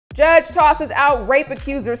Judge tosses out rape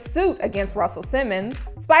accuser suit against Russell Simmons.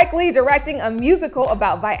 Spike Lee directing a musical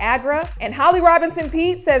about Viagara. And Holly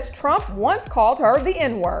Robinson-Peete says Trump once called her the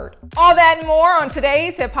N-word. All that and more on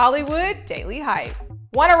today's Hip Hollywood Daily Hype.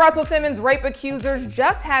 One of Russell Simmons' rape accusers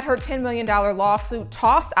just had her $10 million lawsuit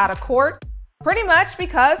tossed out of court, pretty much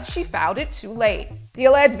because she filed it too late. The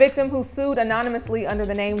alleged victim, who sued anonymously under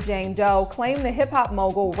the name Jane Doe, claimed the hip-hop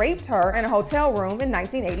mogul raped her in a hotel room in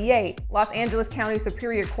 1988. Los Angeles County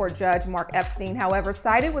Superior Court Judge Mark Epstein, however,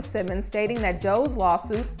 sided with Simmons, stating that Doe's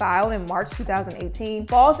lawsuit, filed in March 2018,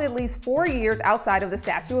 falls at least 4 years outside of the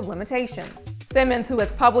statute of limitations. Simmons, who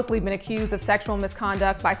has publicly been accused of sexual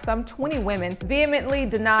misconduct by some 20 women, vehemently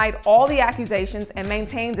denied all the accusations and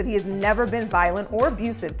maintains that he has never been violent or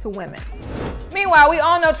abusive to women. Meanwhile, we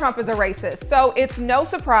all know Trump is a racist, so it's no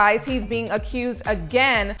surprise he's being accused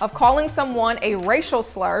again of calling someone a racial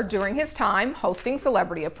slur during his time hosting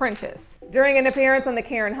Celebrity Apprentice. During an appearance on the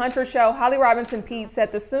Karen Hunter show, Holly Robinson-Peete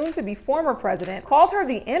said the soon-to-be former president called her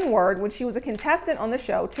the N-word when she was a contestant on the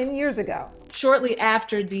show 10 years ago. Shortly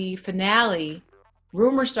after the finale,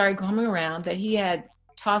 rumors started coming around that he had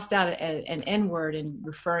tossed out an N-word in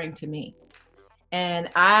referring to me. And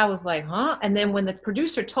I was like, huh? And then when the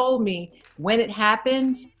producer told me when it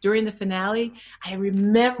happened during the finale, I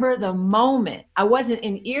remember the moment. I wasn't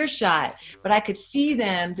in earshot, but I could see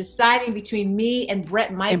them deciding between me and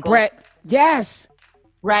Brett Michael. And Brett, yes.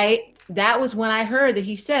 Right? That was when I heard that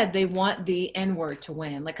he said they want the N-word to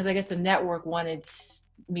win. Like, because I guess the network wanted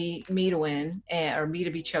me to win, or me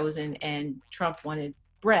to be chosen, and Trump wanted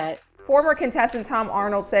Brett. Former contestant Tom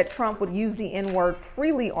Arnold said Trump would use the N-word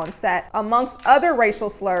freely on set, amongst other racial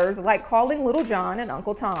slurs like calling Little John and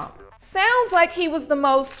Uncle Tom. Sounds like he was the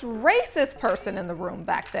most racist person in the room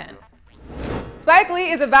back then. Spike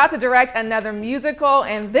Lee is about to direct another musical,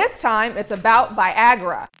 and this time it's about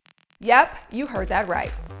Viagara. Yep, you heard that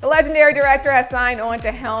right. The legendary director has signed on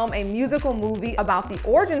to helm a musical movie about the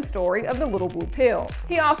origin story of the Little Blue Pill.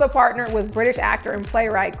 He also partnered with British actor and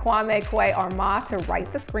playwright Kwame Kwei-Armah to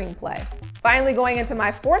write the screenplay. Finally, going into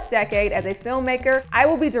my 4th decade as a filmmaker, I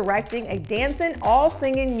will be directing a dancing,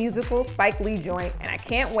 all-singing musical Spike Lee joint, and I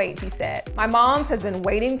can't wait, he said. My mom's has been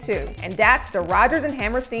waiting too, and that's the Rodgers and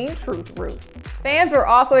Hammerstein Truth Ruth. Fans were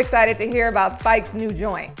also excited to hear about Spike's new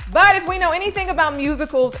joint. But if we know anything about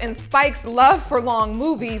musicals and Spike's love for long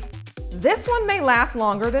movies, this one may last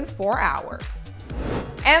longer than 4 hours.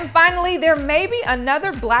 And finally, there may be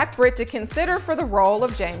another Black Brit to consider for the role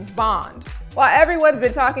of James Bond. While everyone's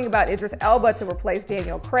been talking about Idris Elba to replace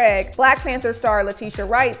Daniel Craig, Black Panther star Letitia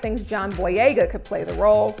Wright thinks John Boyega could play the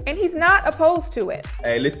role, and he's not opposed to it.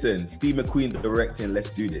 Hey, listen, Steve McQueen directing, let's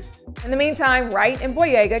do this. In the meantime, Wright and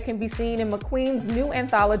Boyega can be seen in McQueen's new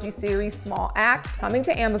anthology series, Small Acts, coming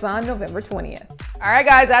to Amazon November 20th. All right,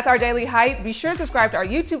 guys, that's our daily hype. Be sure to subscribe to our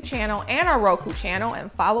YouTube channel and our Roku channel,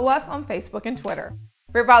 and follow us on Facebook and Twitter.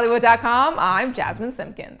 For HipHollywood.com, I'm Jasmine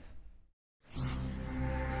Simpkins.